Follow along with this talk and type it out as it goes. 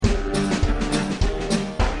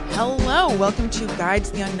Welcome to Guide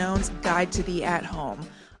to the Unknown's Guide to the At Home.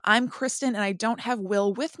 I'm Kristen, and I don't have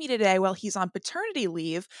Will with me today while he's on paternity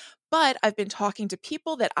leave, but I've been talking to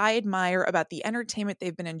people that I admire about the entertainment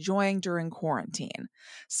they've been enjoying during quarantine.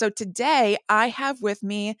 So today, I have with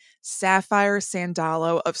me Sapphire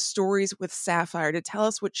Sandalo of Stories with Sapphire to tell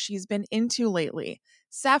us what she's been into lately.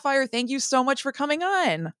 Sapphire, thank you so much for coming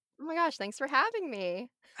on. Oh my gosh, thanks for having me.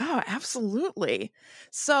 Oh, absolutely.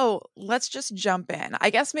 So let's just jump in. I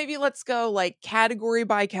guess maybe let's go like category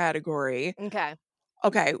by category. Okay.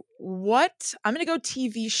 Okay, I'm going to go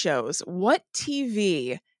TV shows. What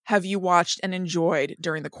TV have you watched and enjoyed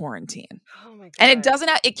during the quarantine? Oh my And it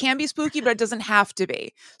god. it can be spooky, but it doesn't have to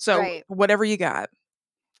be. So Right. whatever you got.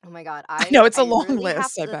 Oh my god. I know I it's a I long really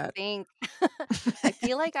have list, I to bet. think. I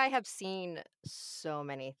feel like I have seen so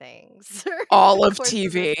many things during the All of course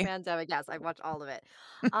of this TV. pandemic. Yes, I've watched all of it.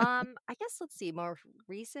 I guess let's see. More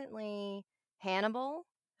recently, Hannibal,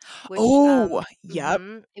 which Oh, yep.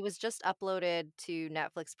 it was just uploaded to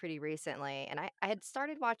Netflix pretty recently, and I had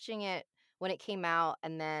started watching it when it came out,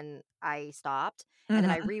 and then I stopped, and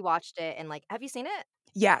then I Mhm. rewatched it, and have you seen it?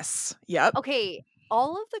 Yes. Yep. Okay,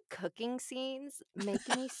 all of the cooking scenes make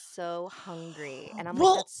me so hungry, and I'm like,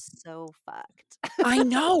 Well, "That's so fucked." I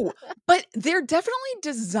know, but they're definitely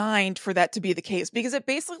designed for that to be the case because it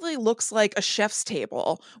basically looks like a chef's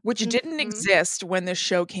table, which didn't Mhm. exist when this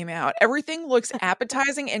show came out. Everything looks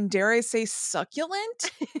appetizing and, dare I say,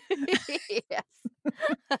 succulent. Yes.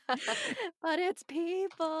 But it's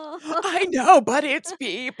people. I know, but it's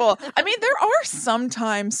people. I mean, there are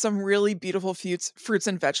sometimes some really beautiful fruits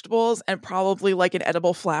and vegetables and probably like an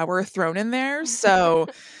edible flower thrown in there. So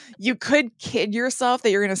you could kid yourself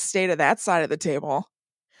that you're going to stay to that side of the table.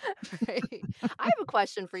 Right. I have a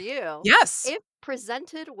question for you. Yes. If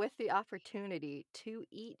presented with the opportunity to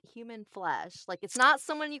eat human flesh, like, it's not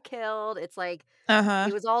someone you killed, it's like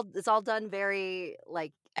Uh-huh. it's all done very,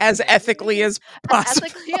 As ethically humanely, as as possible.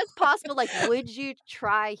 ethically as possible, like, would you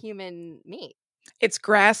try human meat? It's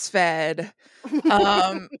grass-fed.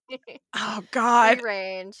 Um, oh Free god.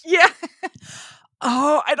 range. Yeah.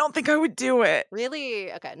 Oh, I don't think I would do it.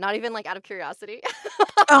 Really? Okay, not even, out of curiosity?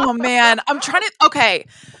 Oh, man.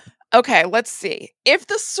 Okay, let's see. If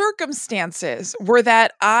the circumstances were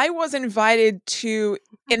that I was invited to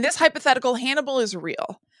in this hypothetical, Hannibal is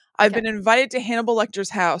real. I've Okay. been invited to Hannibal Lecter's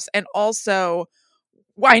house, and also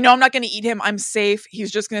well, I know I'm not gonna eat him, I'm safe,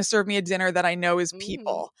 he's just gonna serve me a dinner that I know is Mhm.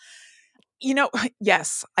 people. You know,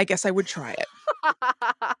 yes, I guess I would try it.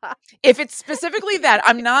 If it's specifically that,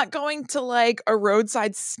 I'm not going to, like, a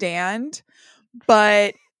roadside stand,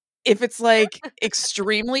 but if it's, like,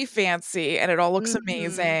 extremely fancy and it all looks Mhm.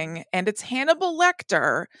 amazing and it's Hannibal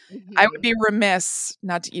Lecter, I would Mhm. be remiss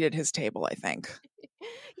not to eat at his table, I think.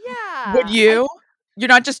 Would Yeah, you? You're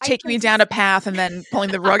not just I taking can me down s a path and then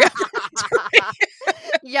pulling the rug out from under me.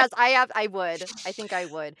 Yes, I would. I think I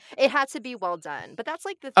would. It had to be well done, but that's,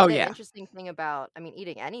 Oh, the yeah. interesting thing about, I mean,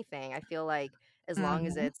 eating anything. I feel like as long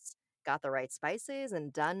as Mhm. it's got the right spices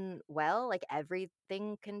and done well,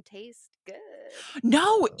 everything can taste good,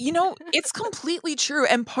 No, so it's completely true,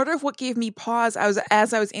 and part of what gave me pause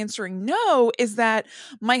as I was answering no is that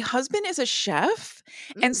my husband is a chef,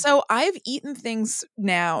 and Mm. so I've eaten things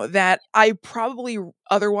now that I probably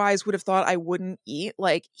otherwise would have thought I wouldn't eat,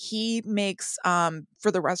 like, he makes,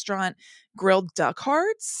 for the restaurant, grilled duck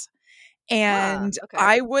hearts, Huh, and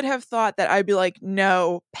okay. I would have thought that I'd be like,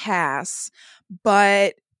 "No, pass,"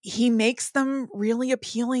 but he makes them really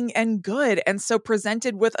appealing and good, and so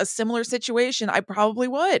presented with a similar situation, I probably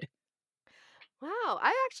would. Wow,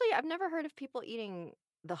 I've never heard of people eating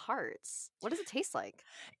the hearts. What does it taste like?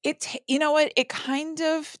 You know what? It kind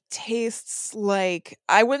of tastes like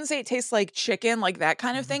I wouldn't say it tastes like chicken, like that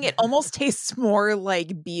kind of thing. It almost tastes more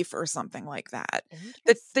like beef or something like that.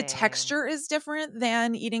 The Interesting. texture is different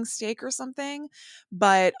than eating steak or something,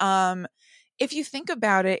 but, if you think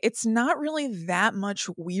about it, it's not really that much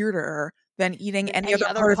weirder than eating Than any any other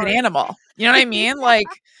other part of an part. animal. You know what I mean?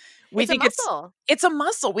 Like, we It's a think muscle. it's a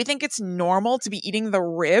muscle. We think it's normal to be eating the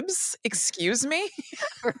ribs. Excuse me?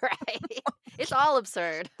 Right. It's all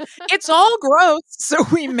absurd. It's all gross, so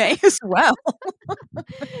we may as well.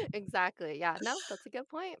 Exactly. Yeah, no, that's a good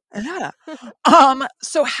point. Yeah.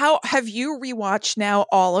 So how have you rewatched now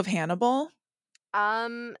all of Hannibal?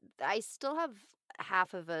 I still have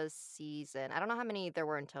half of a season. I don't know how many there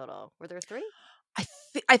were in total. Were there 3?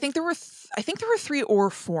 I think there were 3 or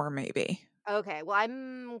 4 maybe. Okay, well,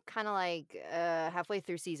 I'm kinda, halfway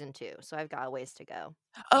through season 2, so I've got a ways to go.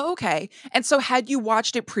 Oh, okay. And so had you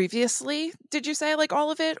watched it previously, did you say, like,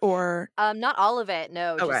 all of it, or Not all of it,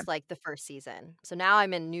 no, okay. just, the first season. So now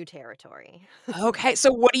I'm in new territory. Okay,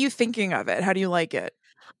 so what are you thinking of it? How do you like it?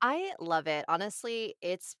 I love it. Honestly,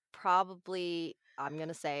 it's probably, I'm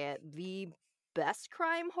gonna say it, the best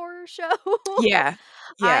crime horror show. Yeah.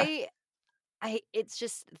 Yeah. I it's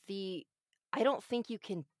just the I don't think you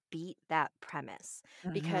can beat that premise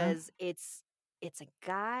Mhm. because it's a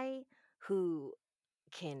guy who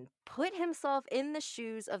can put himself in the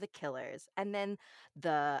shoes of the killers, and then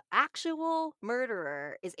the actual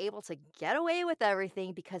murderer is able to get away with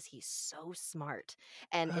everything because he's so smart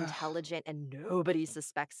and Ugh, intelligent and nobody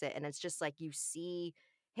suspects it. And it's just like you see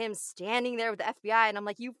him standing there with the FBI, and I'm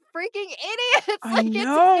like, you freaking idiots! I Like, it's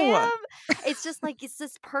know. him. It's just like it's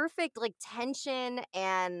this perfect like tension,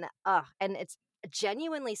 and it's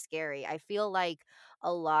genuinely scary. I feel like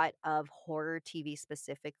a lot of horror TV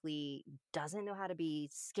specifically doesn't know how to be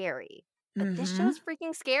scary, but this Mhm. show's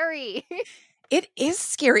freaking scary. It is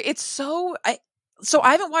scary. So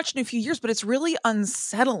I haven't watched in a few years, but it's really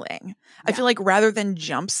unsettling. I Yeah. feel like rather than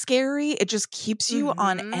jump scary, it just keeps you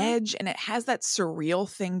on Mhm. edge and it has that surreal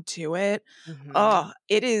thing to it. Mhm. Oh,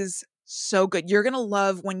 it is so good. You're gonna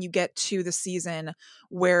love when you get to the season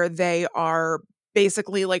where they are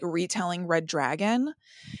basically like retelling Red Dragon.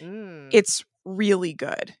 Mm. It's really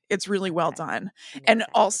good. It's really well Okay. done. I'm And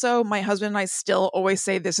excited. also, my husband and I still always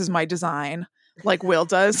say, "This is my design," like Will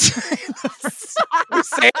does in the first season. We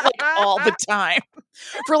say it, like, all the time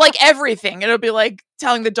for, like, everything. It'll be like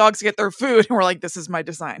telling the dogs to get their food, and we're like, "This is my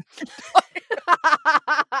design."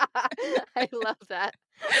 I love that.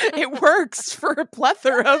 It works for a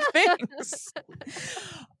plethora of things.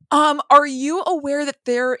 Are you aware that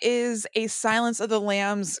there is a Silence of the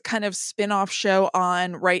Lambs kind of spin-off show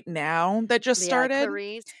on right now that just Yeah, started?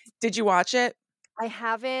 Clarice. Did you watch it? I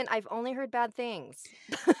haven't. I've only heard bad things.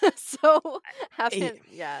 So, Eh, haven't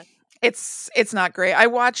yeah. it's not great. I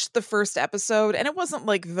watched the first episode and it wasn't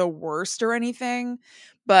like the worst or anything,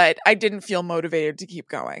 but I didn't feel motivated to keep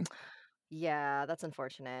going. Yeah, that's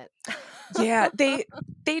unfortunate. Yeah, they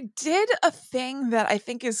did a thing that I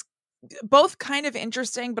think is both kind of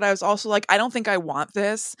interesting, but I was also like, I don't think I want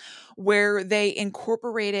this, where they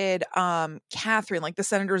incorporated Catherine, like the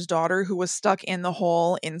senator's daughter who was stuck in the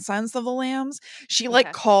hole in Silence of the Lambs. She like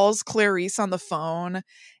Okay. calls Clarice on the phone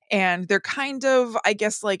and they're kind of, I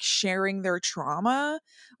guess, like sharing their trauma.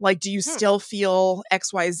 Like, do you Hmm. still feel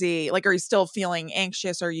XYZ? Like, are you still feeling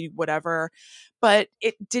anxious? Are you whatever? But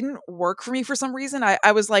it didn't work for me for some reason.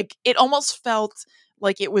 I was like, it almost felt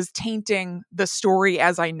like it was tainting the story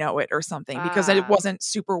as I know it or something because it Ah, wasn't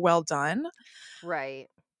super well done. right.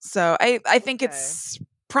 So I think Okay. it's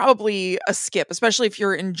probably a skip, especially if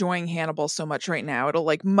you're enjoying Hannibal so much right now. It'll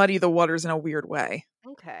like muddy the waters in a weird way.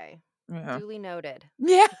 Okay. Yeah. Duly noted.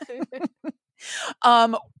 Yeah.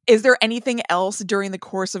 Um, is there anything else during the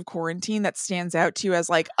course of quarantine that stands out to you as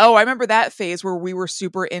like, oh, I remember that phase where we were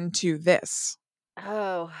super into this?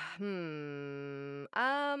 Oh,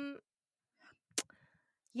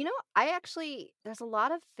 I actually there's a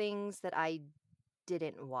lot of things that I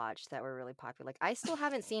didn't watch that were really popular. Like I still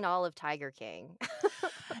haven't seen all of Tiger King.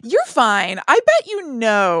 You're fine. I bet you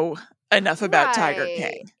know enough about Tiger Right.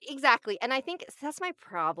 King. Exactly. And I think that's my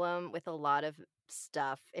problem with a lot of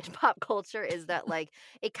stuff in pop culture is that like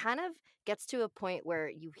it kind of gets to a point where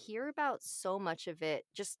you hear about so much of it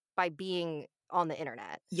just by being on the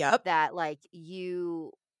internet Yep. that like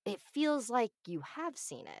it feels like you have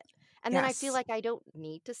seen it. And then I feel Yes. like I don't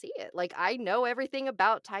need to see it. Like I know everything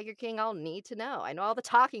about Tiger King I'll need to know. I know all the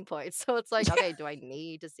talking points. So it's like, okay, do I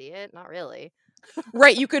need to see it? Not really.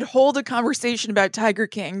 Right, you could hold a conversation about Tiger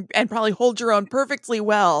King and probably hold your own perfectly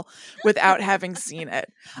well without having seen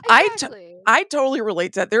it. I t- Exactly. I totally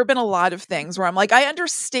relate to that. There have been a lot of things where I'm like, I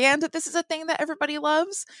understand that this is a thing that everybody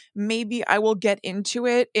loves. Maybe I will get into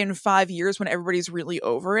it in 5 years when everybody's really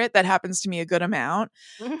over it. That happens to me a good amount.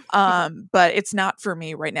 But it's not for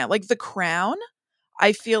me right now. Like The Crown,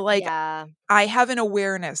 I feel like Yeah. I have an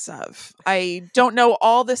awareness of. I don't know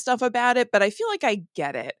all the stuff about it, but I feel like I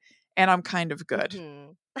get it and I'm kind of good.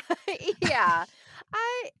 Mhm. Yeah.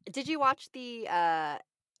 I did you watch the,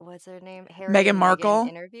 what's her name? Harry Meghan and Meghan Markle.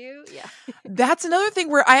 interview? Yeah. That's another thing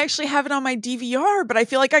where I actually have it on my DVR, but I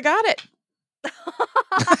feel like I got it.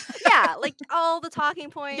 Yeah, like, all the talking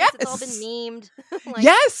points, it's all been Yes. memed, like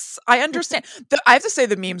Yes, I understand. I have to say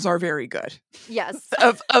the memes are very good. yes.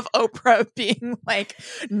 Of Oprah being like,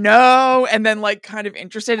 "No," and then, like, kind of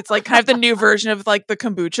interested. It's, like, kind of the new version of, like, the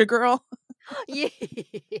kombucha girl. Yes.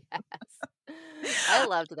 I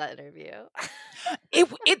loved that interview.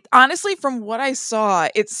 It honestly, from what I saw,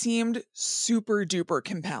 it seemed super duper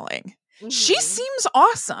compelling. She Mhm. seems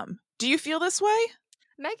awesome. Do you feel this way?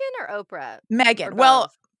 Meghan or Oprah? Or Megan. both?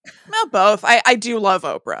 Well, both. I do love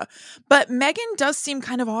Oprah, but Megan does seem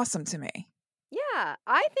kind of awesome to me. Yeah, Yeah,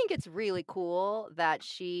 I think it's really cool that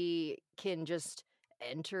she can just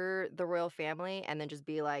enter the royal family and then just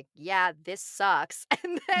be like, "Yeah, this sucks,"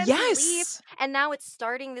 and then leave. Yes. And now it's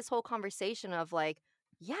starting this whole conversation of like,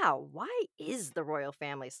 yeah, why is the royal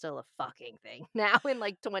family still a fucking thing now in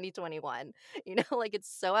like 2021? Like it's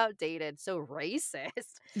so outdated, so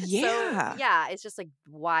racist. So, Yeah. yeah, it's just like,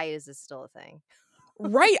 why is this still a thing?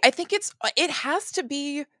 Right. I think it has to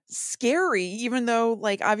be scary, even though,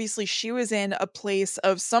 like, obviously she was in a place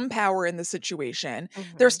of some power in the situation.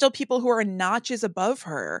 There's Mhm. still people who are notches above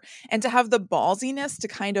her. And to have the ballsiness to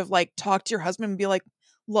kind of like talk to your husband and be like,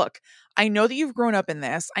 look, I know that you've grown up in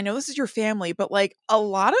this. I know this is your family, but like a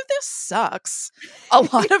lot of this sucks. A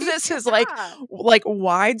lot of this is Yeah. like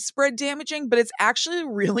widespread damaging, but it's actually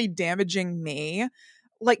really damaging me.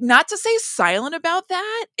 Like, not to say silent about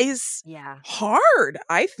that is Yeah. hard.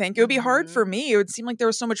 I think it would be hard for Mhm. me. It would seem like there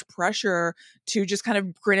was so much pressure to just kind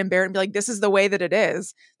of grin and bear it and be like, this is the way that it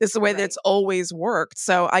is. This is the way that it's Right. always worked.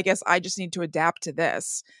 So I guess I just need to adapt to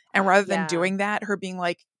this. And rather than Yeah. doing that, her being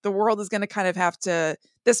like, the world is going to kind of have to,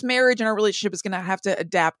 this marriage and our relationship is going to have to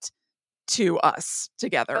adapt to us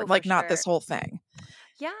together, Oh, for like not sure. this whole thing.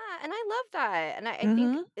 Yeah, and I love that. And I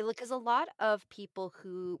think Mm-hmm. because a lot of people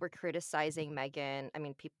who were criticizing Megan, I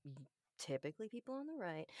mean, typically people on the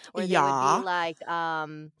right, where they would be Yeah. like,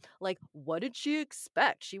 what did she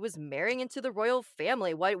expect? She was marrying into the royal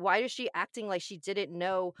family. Why is she acting like she didn't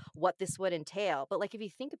know what this would entail? But like if you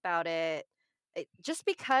think about it, just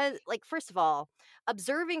because like first of all,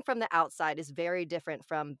 observing from the outside is very different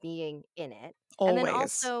from being in it. And then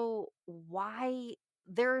Always. also why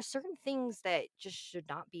there are certain things that just should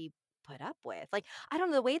not be put up with. Like, I don't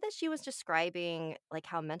know, the way that she was describing like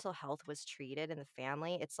how mental health was treated in the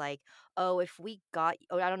family, it's like, oh, if we got,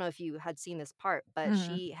 oh, I don't know if you had seen this part, but Mm-hmm.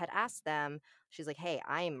 she had asked them, she's like, hey,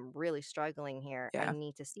 I'm really struggling here. I Yeah.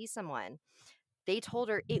 need to see someone. They told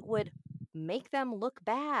her it would make them look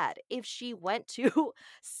bad if she went to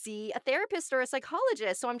see a therapist or a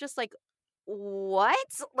psychologist. So I'm just like,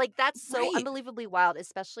 what? Like, that's so Right. unbelievably wild,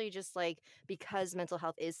 especially just like because mental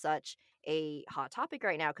health is such a hot topic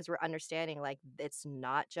right now, because we're understanding like it's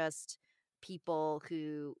not just people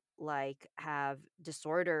who like have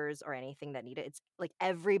disorders or anything that need it. It's like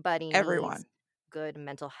everybody needs Everyone. good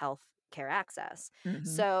mental health care access. Mm-hmm.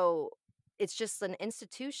 So it's just an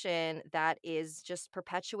institution that is just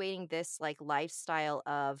perpetuating this like lifestyle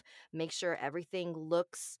of make sure everything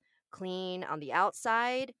looks clean on the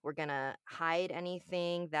outside. We're gonna hide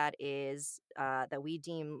anything that is that we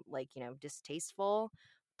deem like distasteful,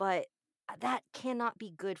 but that cannot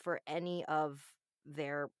be good for any of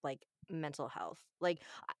their like mental health. Like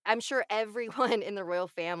I'm sure everyone in the royal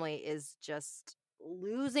family is just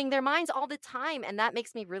losing their minds all the time, and that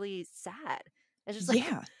makes me really sad. It's just like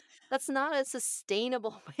Yeah. that's not a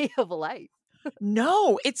sustainable way of life.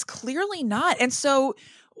 No, it's clearly not. And so,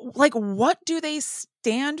 like, what do they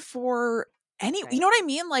stand for you Right. know what I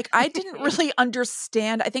mean? Like, I didn't really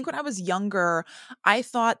understand. I think when I was younger, I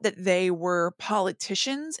thought that they were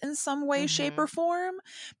politicians in some way, shape, or Mhm. form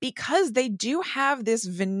because they do have this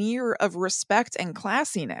veneer of respect and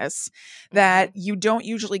classiness that Mhm. you don't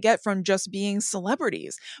usually get from just being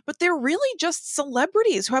celebrities. But they're really just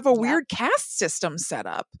celebrities who have a Yep. weird caste system set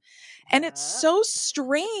up. And it's Yep. so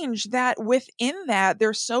strange that within that,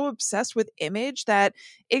 they're so obsessed with image that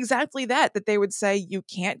exactly that they would say you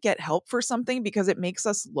can't get help for something because it makes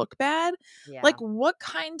us look bad. Like, Yeah. what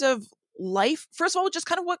kind of life, first of all, just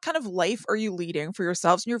kind of what kind of life are you leading for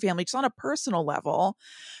yourselves and your family, just on a personal level?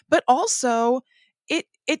 But also, it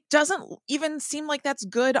doesn't even seem like that's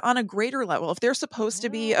good on a greater level. If they're supposed to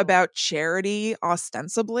be No. about charity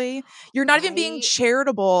ostensibly, you're not even being Right?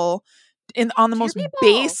 charitable in on the To your most people.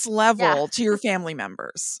 base Yeah. level to your family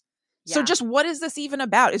members. So Yeah. just what is this even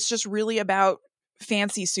about? It's just really about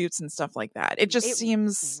fancy suits and stuff like that. It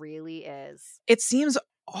really is. It seems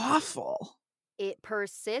awful. It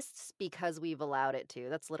persists because we've allowed it to.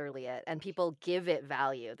 That's literally it. And people give it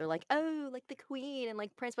value. They're like, "Oh, like the queen and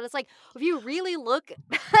like prince." But it's like, if you really look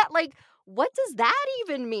at like what does that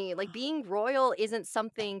even mean? Like being royal isn't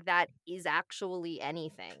something that is actually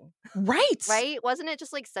anything. Right. Right? Wasn't it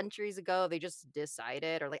just like centuries ago they just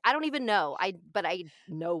decided or like I don't even know. But I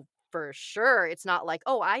know for sure it's not like,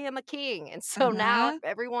 "Oh, I am a king and so now Mhm.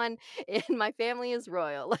 everyone in my family is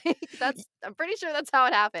royal." Like that's I'm pretty sure that's how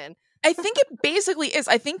it happened. I think it basically is.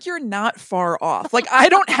 I think you're not far off. Like, I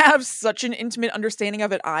don't have such an intimate understanding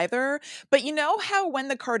of it either. But you know how when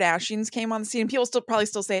the Kardashians came on the scene, and people still probably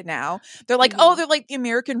still say it now, they're like, oh, Mhm. they're like the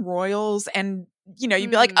American royals. And, you'd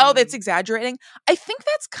be like, oh, that's Mm. exaggerating. I think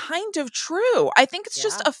that's kind of true. I think it's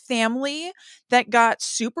just Yeah. a family that got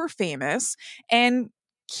super famous and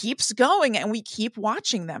keeps going and we keep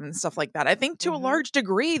watching them and stuff like that. I think to a Mhm. large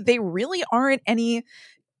degree, they really aren't any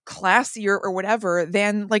classier or whatever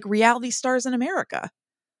than like reality stars in America.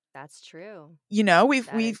 That's true. You know,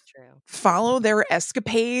 That we've is true. follow their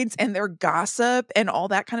escapades and their gossip and all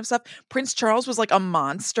that kind of stuff. Prince Charles was like a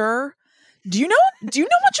monster. Do you know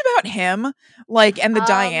much about him? Like, and the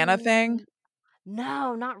Diana thing? Um,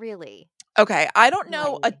 no, not really. Okay, I don't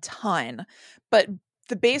know a Enlighten ton, but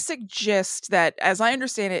the basic gist that, as I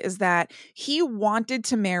understand it, is that he wanted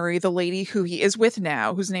to marry the lady who he is with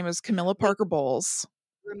now, whose name is Camilla Wait, Parker Bowles.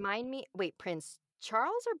 remind me. Wait, Prince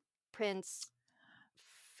Charles or Prince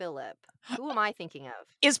Philip? Who am I thinking of?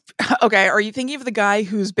 Is okay, are you thinking of the guy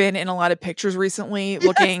who's been in a lot of pictures recently Yes.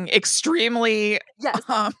 looking extremely Yes.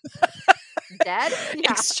 um Dead?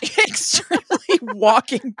 Yeah. extremely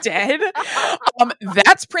Walking Dead?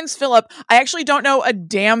 That's Prince Philip. I actually don't know a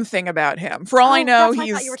damn thing about him. For all I Oh, know, that's what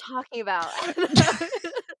I thought you were he's talking about.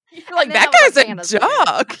 you're And like, then I that was like, guy's a Hannah's weird.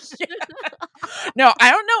 dog. No,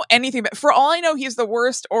 I don't know anything, but for all I know, he's the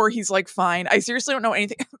worst or he's like fine. I seriously don't know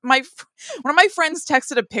anything. One of my friends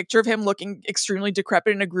texted a picture of him looking extremely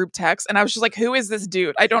decrepit in a group text, and I was just like, who is this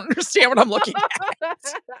dude? I don't understand what I'm looking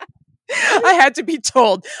at. I had to be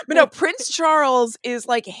told. But no, Prince Charles is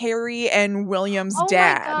like Harry and William's Oh my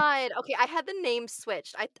dad. god. Okay, I had the name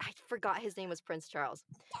switched. I forgot his name was Prince Charles.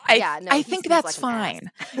 I Yeah, no, I he think seems that's like an ass.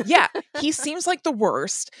 fine. Yeah, he seems like the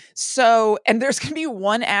worst. So, and there's going to be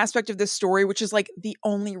one aspect of this story which is like the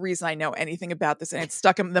only reason I know anything about this, and it's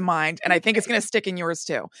stuck in the mind, and I think it's Okay. going to stick in yours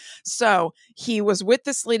too. So, he was with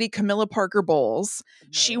this lady Camilla Parker Bowles.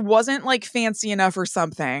 She Right. wasn't like fancy enough or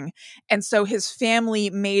something, and so his family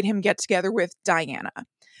made him get together with Diana.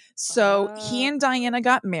 So, he Oh. and Diana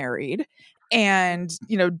got married and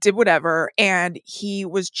did whatever, and he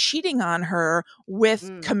was cheating on her with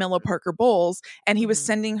Mm. Camilla Parker Bowles, and he was Mhm.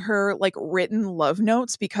 sending her like written love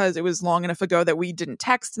notes because it was long enough ago that we didn't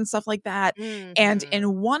text and stuff like that. And Mhm.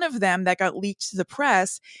 in one of them that got leaked to the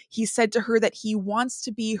press, he said to her that he wants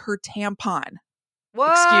to be her tampon.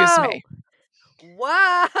 Excuse Whoa! me.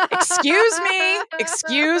 Whoa! Excuse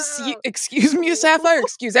me, Sapphire.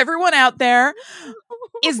 Excuse everyone out there.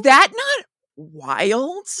 Is that not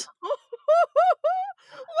wild?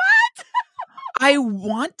 What? I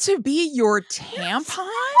want to be your tampon?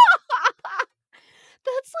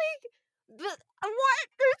 That's like the what?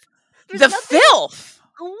 There's The nothing. filth.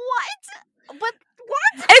 What? But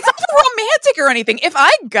what? It's not romantic or anything. If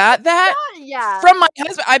I got that Yeah. from my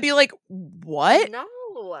husband, I'd be like, what? No.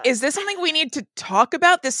 Is this something we need to talk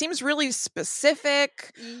about? This seems really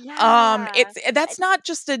specific. Yeah. That's not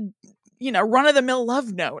just a run of the mill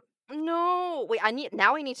love note. No. Wait, I need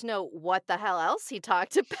to know what the hell else he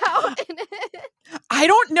talked about in it. I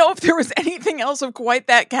don't know if there was anything else of quite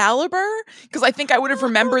that caliber, because I think I would have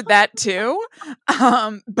remembered that too.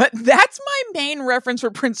 But that's my main reference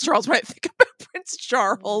for Prince Charles when I think about Prince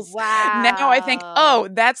Charles. Now I think, Wow. oh,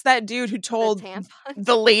 that's that dude who The told tampon.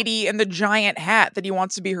 the lady in the giant hat that he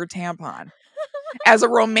wants to be her tampon as a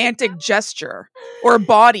romantic gesture or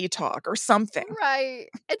body talk or something. Right.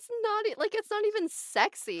 It's not even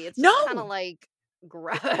sexy. It's just kind of No. like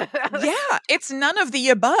gross. Yeah, it's none of the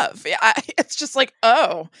above. It's just like,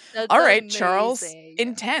 oh, That's all right, Charles, amazing.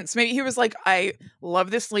 intense. Maybe he was like, I love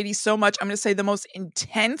this lady so much. I'm going to say the most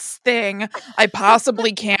intense thing I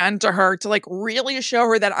possibly can to her to like really show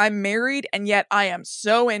her that I'm married and yet I am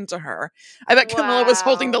so into her. I bet Camilla was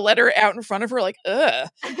holding the Wow. letter out in front of her like, ugh,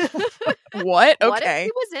 what? What if Okay.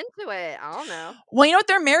 he was into it? I don't know. Well, you know what?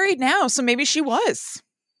 They're married now, so maybe she was.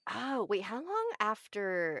 Oh, wait, how long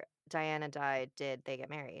after Diana died did they get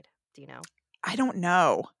married? Do you know? I don't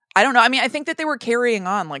know. I mean, I think that they were carrying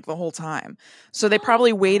on like the whole time. So they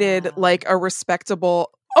probably waited like a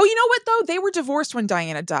respectable. Oh, you know what though? They were divorced when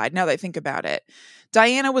Diana died. Now that I think about it.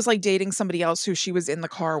 Diana was like dating somebody else who she was in the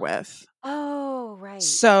car with. Oh, right.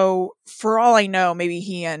 So for all I know, maybe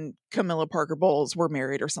he and Camilla Parker Bowles were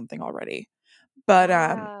married or something already. But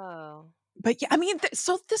Wow. yeah, I mean,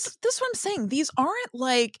 so this is what I'm saying. These aren't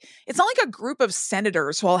like, it's not like a group of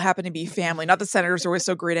senators who all happen to be family. Not that senators are always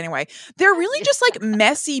so great anyway. They're really Yeah. just like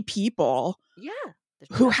messy people Yeah.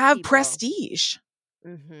 They're who just have people. prestige.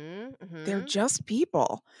 Mm-hmm. They're just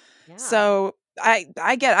people. Yeah. So I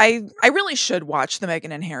really should watch the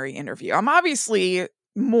Meghan and Harry interview. I'm obviously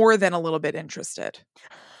more than a little bit interested.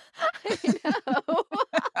 I know.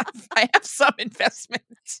 I have some investment.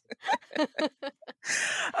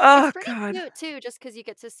 Oh It's pretty God. cute too, just because you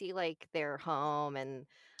get to see like their home and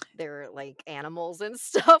their like animals and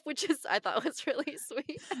stuff, which is I thought was really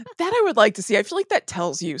sweet. That I would like to see. I feel like that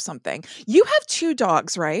tells you something. You have 2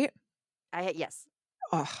 dogs, right? Yes.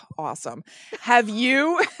 Oh, awesome. Have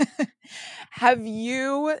you have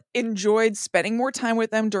you enjoyed spending more time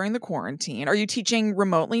with them during the quarantine? Are you teaching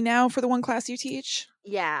remotely now for the one class you teach?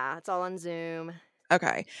 Yeah, it's all on Zoom.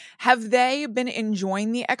 Okay. Have they been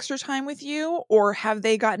enjoying the extra time with you, or have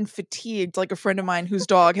they gotten fatigued like a friend of mine whose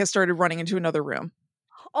dog has started running into another room?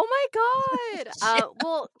 Oh my god! Yeah.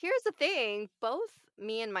 Well, here's the thing. Both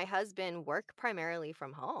me and my husband work primarily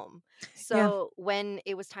from home. Yeah. So when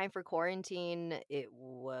it was time for quarantine, it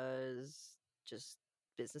was just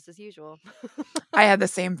business as usual. I had the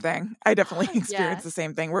same thing. I definitely Yeah. experienced the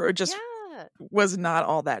same thing where it just Yeah. was not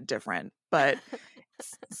all that different, but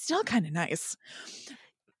still kind of nice.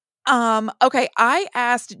 Okay, I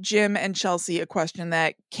asked Jim and Chelsea a question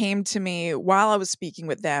that came to me while I was speaking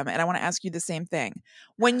with them, and I want to ask you the same thing.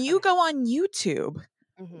 When you Okay. go on YouTube,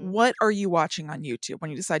 Mhm. what are you watching on YouTube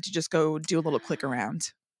when you decide to just go do a little click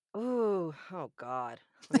around? Ooh, oh god.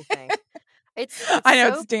 Let me think. It's I know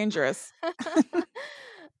so it's dangerous.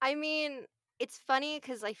 I mean, it's funny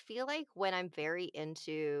because I feel like when I'm very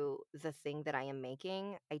into the thing that I am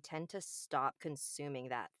making, I tend to stop consuming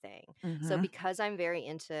that thing. So Mhm. because I'm very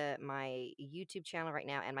into my YouTube channel right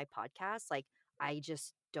now and my podcast, like I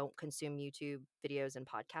just don't consume YouTube videos and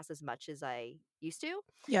podcasts as much as I used to.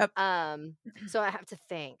 Yep. Um, so I have to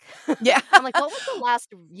think. Yeah. I'm like, what was the last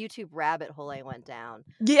YouTube rabbit hole I went down?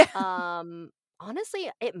 Yeah. Um, Honestly,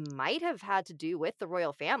 it might have had to do with the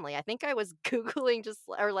royal family. I think I was Googling just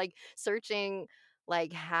or like searching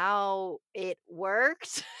like how it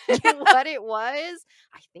worked and what it was.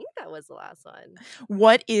 I think that was the last one.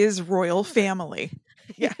 What is I can't royal remember. family?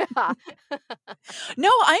 Yeah. Yeah. No,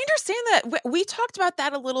 I understand that. We talked about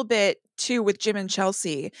that a little bit too with Jim and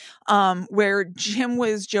Chelsea, where Jim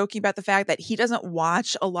was joking about the fact that he doesn't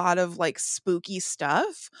watch a lot of like spooky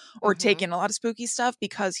stuff or take Mhm. in a lot of spooky stuff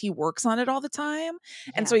because he works on it all the time.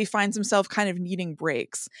 And so Yeah. he finds himself kind of needing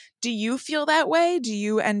breaks. Do you feel that way? Do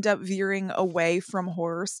you end up veering away from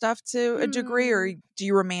horror stuff to a degree, or Hmm. do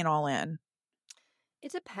you remain all in?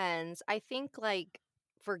 It depends. I think like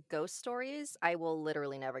for ghost stories, I will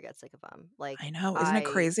literally never get sick of them. Like I know. Isn't it I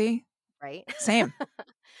crazy? right? Same.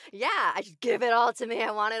 Yeah, I just give it all to me.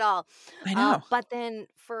 I want it all. I know. But then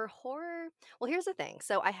for horror, well, here's the thing.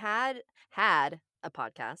 So I had a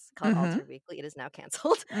podcast called Hmm. Alter Weekly. It is now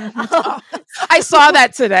canceled. Hmm. Um, Oh, I saw so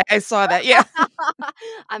that today. I saw that. Yeah.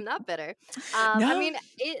 I'm not bitter. I No, mean,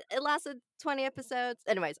 it lasted 20 episodes.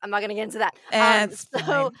 Anyways, I'm not gonna get into that. it's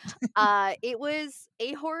So fine. it was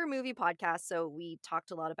a horror movie podcast. So we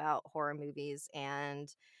talked a lot about horror movies, and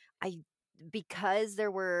I because there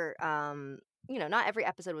were not every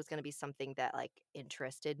episode was going to be something that like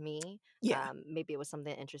interested me. Yeah. Maybe it was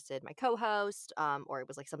something that interested my co-host, or it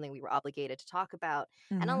was like something we were obligated to talk about.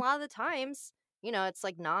 And a Mhm. lot of the times, it's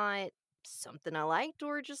like not something I liked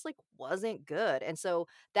or just like wasn't good. And so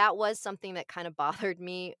that was something that kind of bothered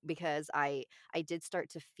me because I did start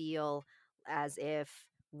to feel as if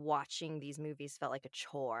watching these movies felt like a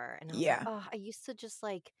chore. And I was like, Yeah. oh, I used to just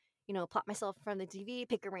like plop myself in front of the TV,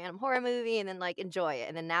 pick a random horror movie, and then like enjoy it.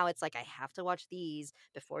 And then now it's like I have to watch these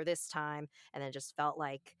before this time, and it just felt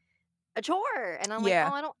like a chore. And I'm like, oh,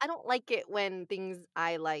 Yeah. I don't like it when things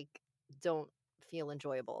I like don't feel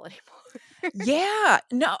enjoyable anymore. Yeah.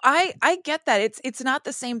 No, I get that. It's not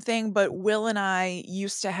the same thing, but Will and I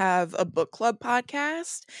used to have a book club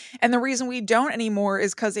podcast, and the reason we don't anymore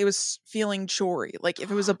is cuz it was feeling chory. Like if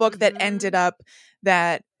it was a book that ended Mhm. up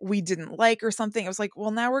that we didn't like or something, it was like,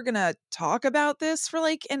 "Well, now we're going to talk about this for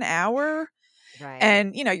like an hour." Right.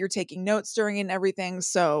 And you're taking notes during it and everything,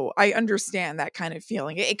 so I understand that kind of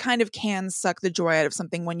feeling. It kind of can suck the joy out of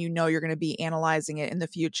something when you're going to be analyzing it in the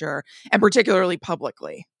future, and particularly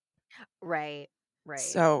publicly. Right. Right.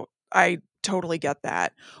 So I totally get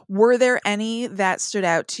that. Were there any that stood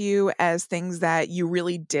out to you as things that you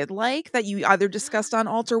really did like that you either discussed on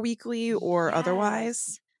Alter Weekly or Yes.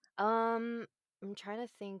 otherwise? Um, I'm trying to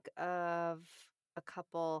think of a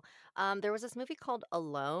couple. There was this movie called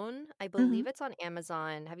Alone. I Mhm. believe it's on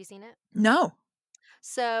Amazon. Have you seen it? No.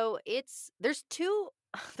 So there's two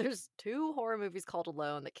there's two horror movies called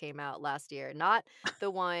Alone that came out last year. Not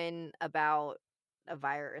the one about a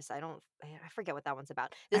virus. I forget what that one's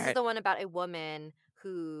about. This is Alright. the one about a woman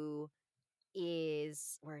who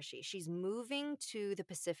is where is she? She's moving to the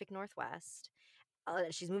Pacific Northwest.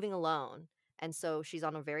 She's moving alone. And so she's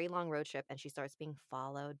on a very long road trip and she starts being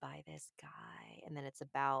followed by this guy. And then it's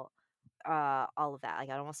about all of that. Like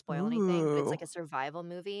I don't want to spoil anything, but it's Ooh. like a survival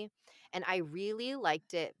movie. And I really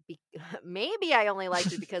liked it. Maybe I only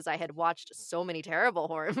liked it because I had watched so many terrible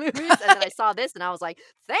horror movies. And then I saw this and I was like,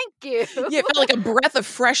 thank you. Yeah, it felt like a breath of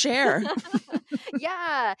fresh air.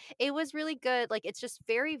 Yeah, it was really good. Like it's just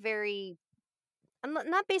very, very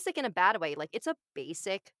not basic in a bad way. Like, it's a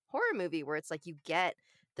basic horror movie where it's like you get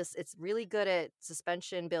this. It's really good at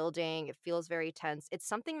suspension building. It feels very tense. It's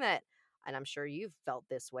something that, and I'm sure you've felt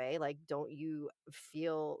this way. Like, don't you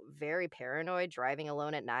feel very paranoid driving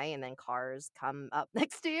alone at night and then cars come up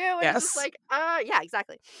next to you and it's just Yes. like, yeah,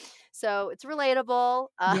 exactly. So it's relatable.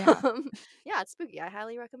 Yeah. Yeah, it's spooky. I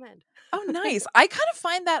highly recommend. Oh, nice. I kind of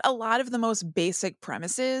find that a lot of the most basic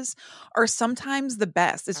premises are sometimes the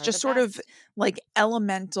best. It's Are the just sort of best. like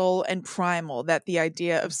elemental and primal that the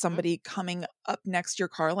idea of Hmm. somebody coming up next to your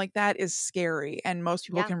car like that is scary and most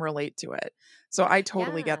people Yeah. can relate to it. So I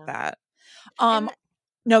totally get Yeah. that. Um, And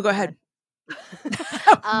no, go go ahead. ahead.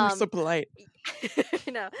 You're so um polite.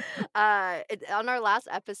 you know, on our last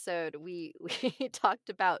episode we talked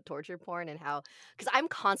about torture porn and how, because I'm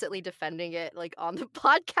constantly defending it like on the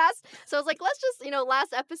podcast, so I was like, let's just,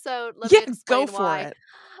 last episode, let Yeah, me go explain for why. it.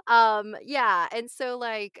 Yeah, and so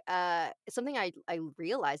like something I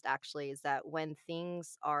realized actually is that when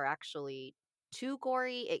things are actually too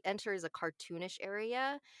gory, it enters a cartoonish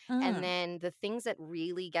area, and Mm. then the things that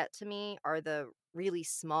really get to me are the really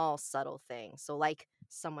small subtle things. So like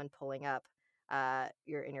someone pulling up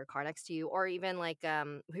you're in your car next to you, or even like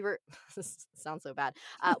we were this sounds so bad,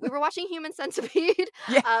 we were watching Human Centipede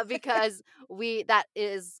Yeah, because we that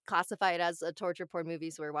is classified as a torture porn movie,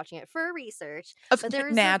 so we are watching it for research. But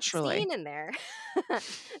there's a naturally. scene in there.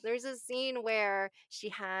 There's a scene where she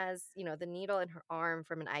has, the needle in her arm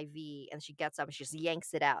from an IV, and she gets up and she just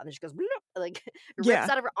yanks it out, and then she goes "Bloop," like it rips Yeah.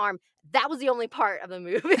 out of her arm. That was the only part of the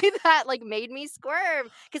movie that like made me squirm,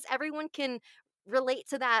 because everyone can relate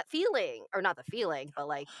to that feeling, or not the feeling, but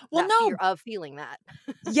like Well, that fear no, of feeling that.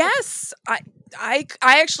 yes, I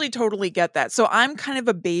actually totally get that. So I'm kind of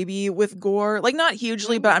a baby with gore, like not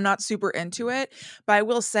hugely, but Mhm. I'm not super into it. But I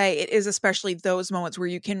will say it is especially those moments where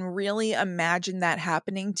you can really imagine that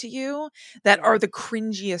happening to you that are Yeah. the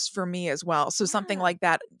cringiest for me as well. So something Yeah. like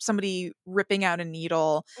that, somebody ripping out a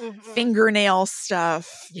needle, Mhm. fingernail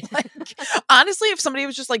stuff. Yeah. Like honestly, if somebody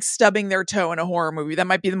was just like stubbing their toe in a horror movie, that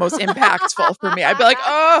might be the most impactful for me. I'd be like,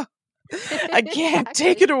 "Oh, I can't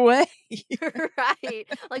take Exactly. it away." Right.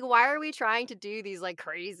 Like, why are we trying to do these like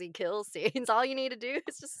crazy kill scenes? All you need to do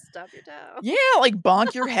is just stub your toe. Yeah, like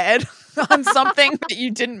bonk your head on something that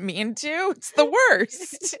you didn't mean to. It's the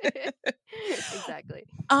worst. Exactly.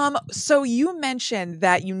 So you mentioned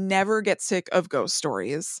that you never get sick of ghost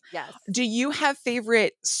stories. Yes. Do you have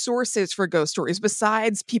favorite sources for ghost stories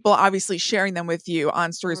besides people obviously sharing them with you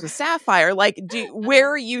on Stories with Sapphire? Like, Uh-huh. where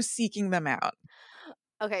are you seeking them out?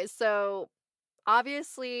 Okay, so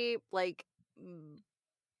obviously, like,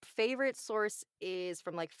 favorite source is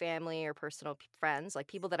from like family or personal friends, like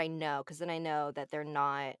people that I know, because then I know that they're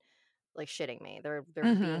not like shitting me. They're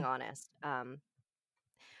being Mhm. honest.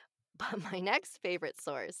 But my next favorite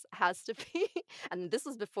source has to be, and this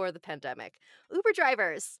was before the pandemic, Uber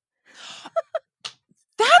drivers.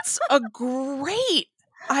 That's a great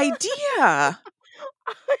idea.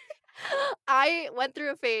 I went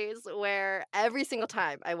through a phase where every single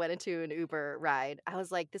time I went into an Uber ride, I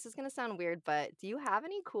was like, this is going to sound weird, but do you have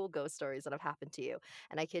any cool ghost stories that have happened to you?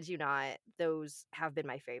 And I kid you not, those have been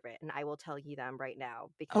my favorite. And I will tell you them right now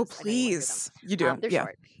Oh, because I know you want to hear them. please. You do. They're Yeah.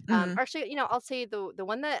 short. Mhm. Actually, I'll say the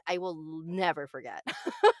one that I will never forget,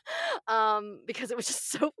 because it was just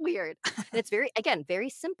so weird. And it's very, again, very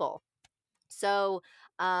simple. So,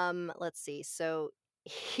 let's see. So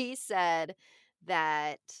he said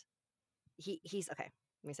that he's okay.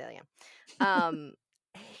 Let me say that again. Um,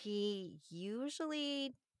 he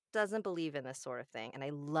usually doesn't believe in this sort of thing, and I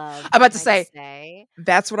love, I'm about can to I just say, say,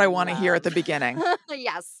 that's what I wanna hear at love. the beginning.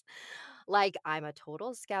 Yes. Like, I'm a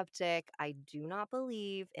total skeptic. I do not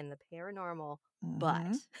believe in the paranormal, but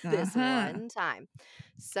Mhm. this Mhm. one time.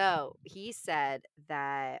 So he said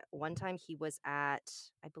that one time he was at,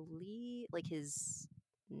 I believe, like his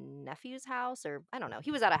nephew's house, or I don't know.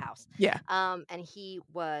 He was at a house. Yeah. And he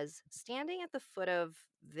was standing at the foot of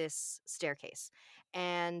this staircase.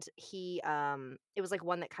 And it was like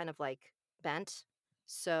one that kind of like bent.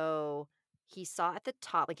 So he saw at the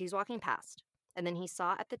top, like he was walking past, and then he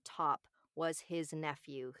saw at the top was his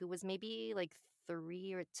nephew, who was maybe like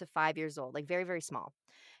 3 to 5 years old, like very, very small.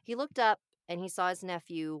 He looked up and he saw his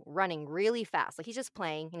nephew running really fast. Like he's just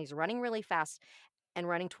playing and he's running really fast and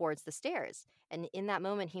running towards the stairs. And in that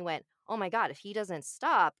moment, he went, "Oh my God, if he doesn't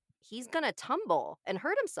stop, he's going to tumble and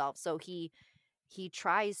hurt himself." So he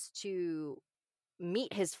tries to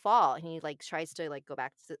meet his fall, and he like tries to like go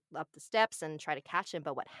back up the steps and try to catch him.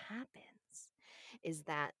 But what happens is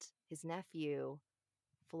that his nephew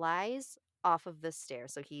flies off of the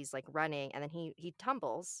stairs. So he's like running and then he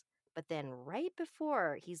tumbles, but then right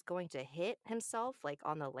before he's going to hit himself like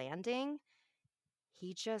on the landing,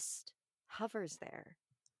 he just hovers there.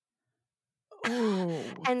 Ooh.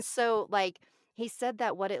 And so, like, he said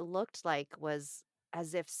that what it looked like was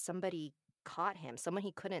as if somebody caught him, someone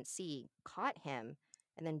he couldn't see caught him,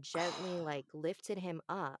 and then gently, like, lifted him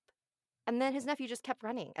up. And then his nephew just kept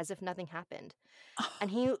running as if nothing happened.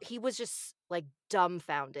 And he was just, like,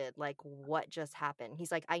 dumbfounded, like, what just happened?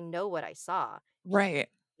 He's like, "I know what I saw." He Right.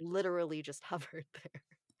 literally just hovered there.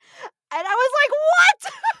 And I was like,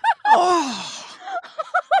 Oh, "What?"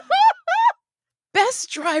 best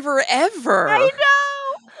driver I ever.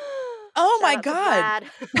 know! Oh Shout my out to God.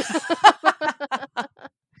 Vlad.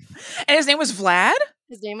 And his name was Vlad?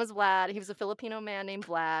 His name was Vlad. He was a Filipino man named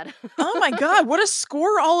Vlad. Oh my God. What a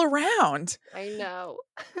score all around. I know.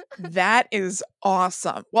 That is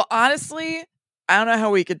awesome. Well, honestly, I don't know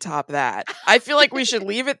how we could top that. I feel like we should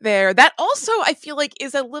leave it there. That also, I feel like,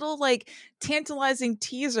 is a little like tantalizing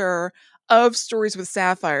teaser of Stories with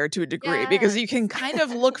Sapphire to a degree, because Yes. you can kind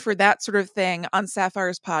of look for that sort of thing on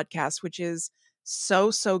Sapphire's podcast, which is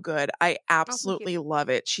so good. I Oh, thank you. absolutely love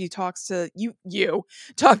it. She talks to you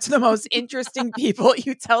talk to the most interesting people.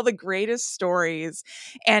 You tell the greatest stories,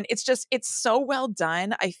 and it's so well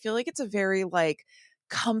done. I feel like it's a very like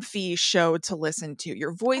comfy show to listen to.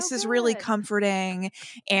 Your Oh, voice is really good. comforting,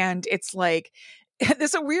 and it's like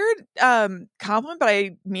this a weird compliment, but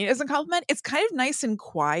I mean it as a compliment. It's kind of nice and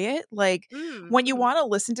quiet. Like when you Mhm. want to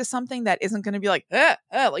listen to something that isn't going to be like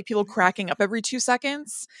like people cracking up every 2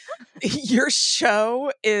 seconds, your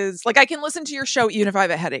show is like I can listen to your show even if I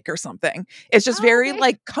have a headache or something. It's just Oh, very okay.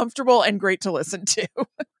 like comfortable and great to listen to.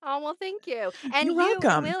 Oh, well, thank you. And You're you and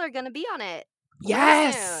welcome. Will are gonna be on it really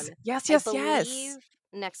Yes. soon. Yes, I yes, yes. believe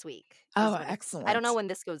next week is Oh, when it's I don't know excellent. when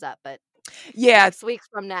this goes up, but Yeah, 6 weeks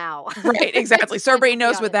from now. right, exactly. So I everybody will be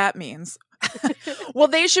knows on what it. that means. Well,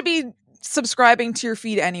 they should be subscribing to your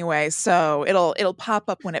feed anyway, so it'll pop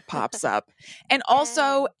up when it pops up. And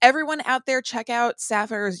also, Yay. everyone out there, check out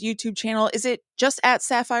Sapphire's YouTube channel. Is it just at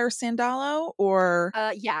Sapphire Sandalo or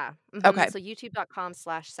Yeah. okay? So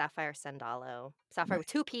youtube.com/Sapphire Sandalo. Sapphire Right. with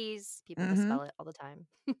 2 P's. People Mm-hmm. misspell it all the time.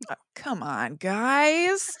 Oh, come on,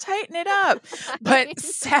 guys, tighten it up. But I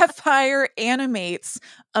Sapphire animates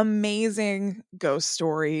amazing ghost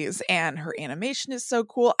stories, and her animation is so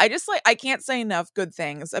cool. I just like I can't say enough good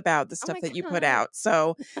things about the Oh stuff my that you put god. out.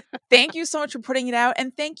 So thank you so much for putting it out,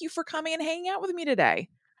 and thank you for coming and hanging out with me today.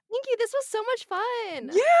 Thank you. This was so much fun.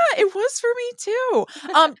 Yeah, it was for me too.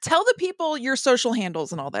 Tell the people your social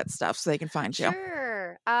handles and all that stuff so they can find you.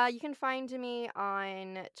 Sure. You can find me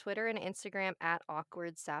on Twitter and Instagram at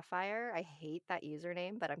Awkward Sapphire. I hate that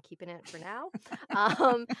username, but I'm keeping it for now.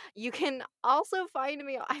 You can also find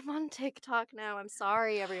me. I'm on TikTok now. I'm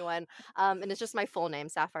sorry, everyone. And it's just my full name,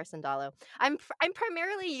 Sapphire Sandalo. I'm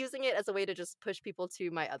primarily using it as a way to just push people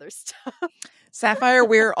to my other stuff. Sapphire,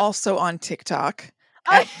 we're also on TikTok.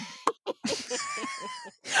 Oh,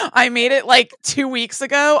 I made it like 2 weeks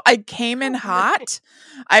ago. I came in hot.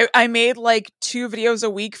 I made like 2 videos a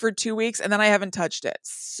week for 2 weeks, and then I haven't touched it.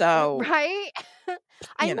 So, right? you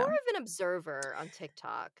I'm more know. of an observer on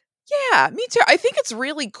TikTok. Yeah, me too. I think it's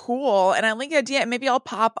really cool, and I like the idea. And maybe I'll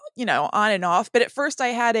pop, on and off. But at first, I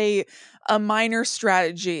had a minor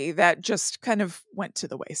strategy that just kind of went to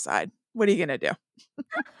the wayside. What are you gonna do?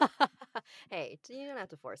 Hey, you don't have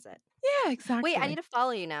to force it. Yeah, Wait, I exactly. need to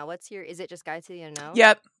follow you now. Is it just Guide to the Unknown?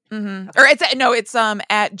 Yep. Hmm. Or Okay. it's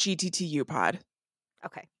at GTTU Pod.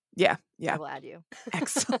 Okay. Yeah, I yeah. will add you.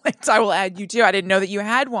 Excellent. I will add you too. I didn't know that you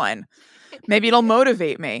had one. Maybe it'll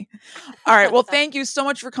motivate me. All right. Well, thank you so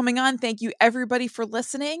much for coming on. Thank you, everybody, for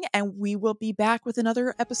listening. And we will be back with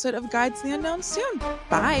another episode of Guides to the Unknown soon.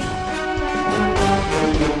 Bye.